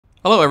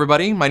Hello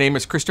everybody, my name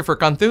is Christopher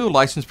Cantu,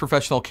 licensed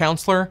professional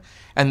counselor,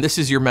 and this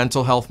is your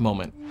mental health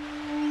moment.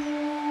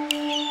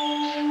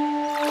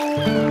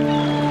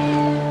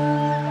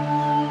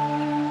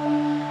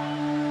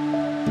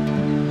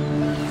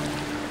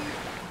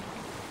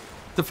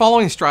 The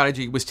following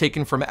strategy was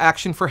taken from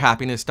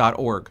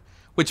actionforhappiness.org,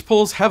 which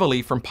pulls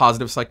heavily from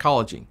positive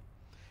psychology.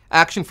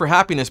 Action for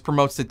Happiness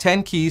promotes the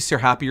 10 keys to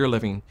happier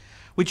living,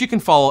 which you can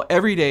follow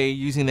every day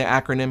using the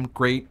acronym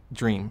GREAT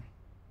DREAM.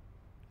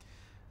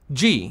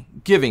 G.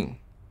 Giving.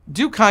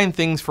 Do kind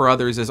things for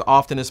others as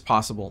often as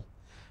possible.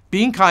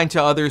 Being kind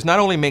to others not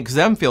only makes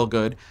them feel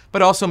good,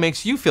 but also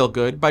makes you feel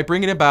good by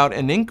bringing about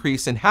an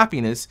increase in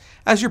happiness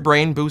as your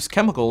brain boosts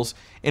chemicals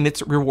in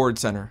its reward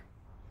center.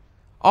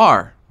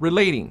 R.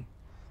 Relating.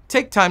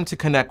 Take time to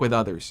connect with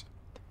others.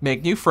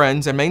 Make new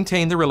friends and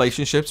maintain the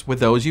relationships with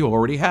those you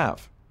already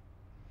have.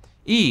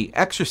 E.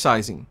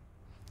 Exercising.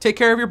 Take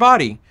care of your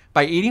body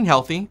by eating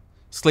healthy,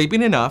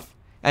 sleeping enough,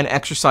 and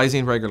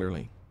exercising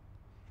regularly.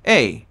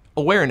 A.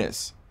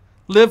 Awareness.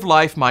 Live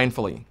life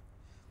mindfully.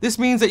 This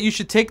means that you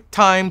should take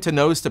time to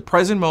notice the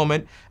present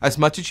moment as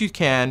much as you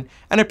can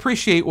and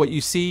appreciate what you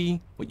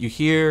see, what you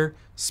hear,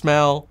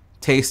 smell,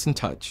 taste, and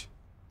touch.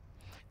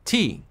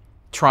 T.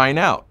 Trying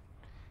out.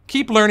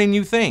 Keep learning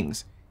new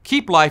things.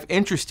 Keep life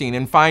interesting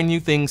and find new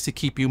things to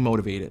keep you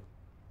motivated.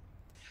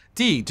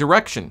 D.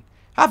 Direction.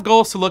 Have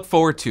goals to look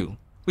forward to.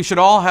 We should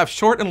all have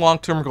short and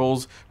long-term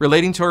goals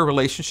relating to our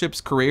relationships,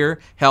 career,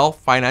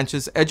 health,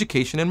 finances,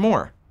 education, and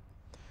more.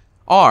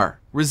 R.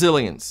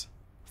 Resilience.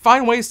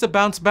 Find ways to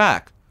bounce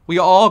back. We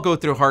all go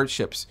through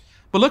hardships,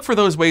 but look for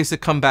those ways to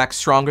come back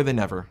stronger than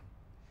ever.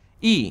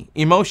 E.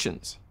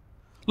 Emotions.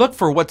 Look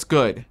for what's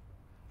good.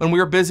 When we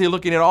are busy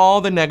looking at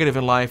all the negative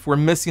in life, we're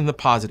missing the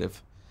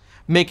positive,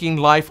 making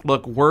life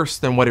look worse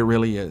than what it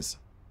really is.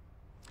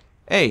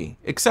 A.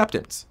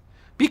 Acceptance.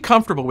 Be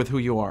comfortable with who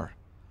you are.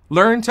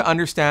 Learn to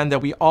understand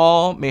that we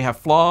all may have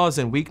flaws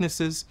and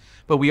weaknesses,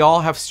 but we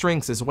all have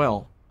strengths as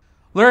well.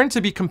 Learn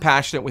to be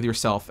compassionate with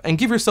yourself and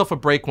give yourself a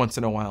break once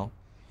in a while.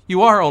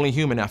 You are only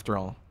human after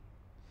all.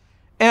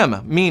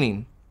 M.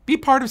 Meaning. Be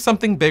part of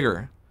something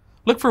bigger.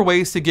 Look for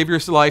ways to give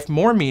your life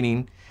more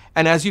meaning,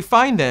 and as you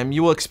find them,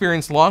 you will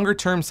experience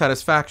longer-term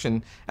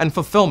satisfaction and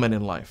fulfillment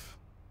in life.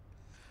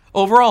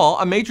 Overall,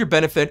 a major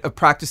benefit of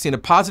practicing a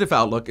positive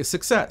outlook is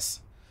success.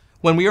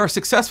 When we are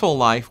successful in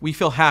life, we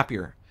feel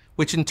happier,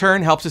 which in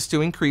turn helps us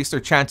to increase our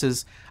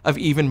chances of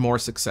even more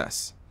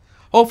success.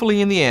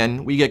 Hopefully, in the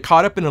end, we get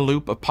caught up in a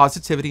loop of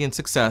positivity and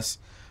success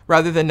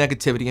rather than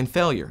negativity and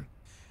failure.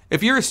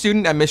 If you're a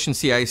student at Mission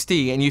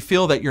CISD and you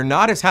feel that you're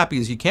not as happy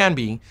as you can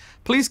be,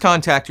 please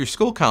contact your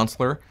school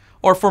counselor,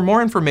 or for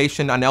more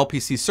information on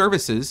LPC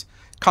services,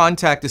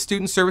 contact the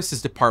Student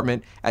Services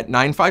Department at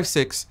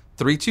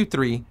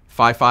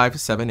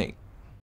 956-323-5578.